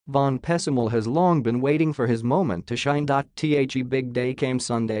Von Pessumal has long been waiting for his moment to shine. The big day came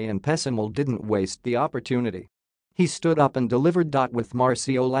Sunday and Pessumal didn't waste the opportunity. He stood up and delivered. With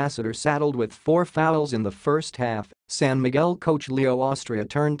Marcio Lassiter saddled with 4 fouls in the first half, San Miguel coach Leo Austria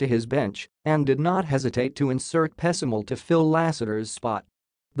turned to his bench and did not hesitate to insert Pessumal to fill Lassiter's spot.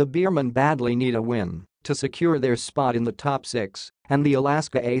 The Beermen badly need a win to secure their spot in the top 6, and the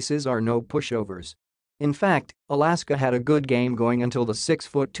Alaska Aces are no pushovers. In fact, Alaska had a good game going until the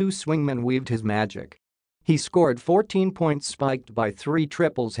 6'2" swingman weaved his magic. He scored 14 points, spiked by 3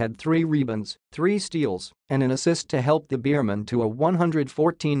 triples, had 3 rebounds, 3 steals, and an assist to help the Beermen to a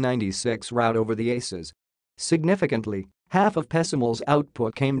 114-96 rout over the Aces. Significantly, half of Pessumal's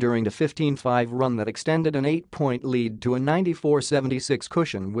output came during the 15-5 run that extended an 8-point lead to a 94-76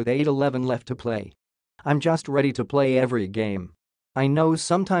 cushion with 8:11 left to play. "I'm just ready to play every game. I know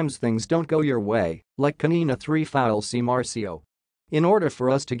sometimes things don't go your way, like Kanina 3 fouls, see Marcio. In order for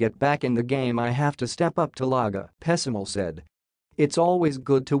us to get back in the game I have to step up to Laga," Pessumal said. "It's always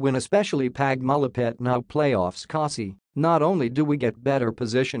good to win, especially Pag Malapet now playoffs Kasi. Not only do we get better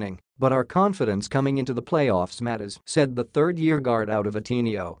positioning, but our confidence coming into the playoffs matters," said the third-year guard out of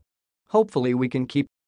Ateneo. "Hopefully we can keep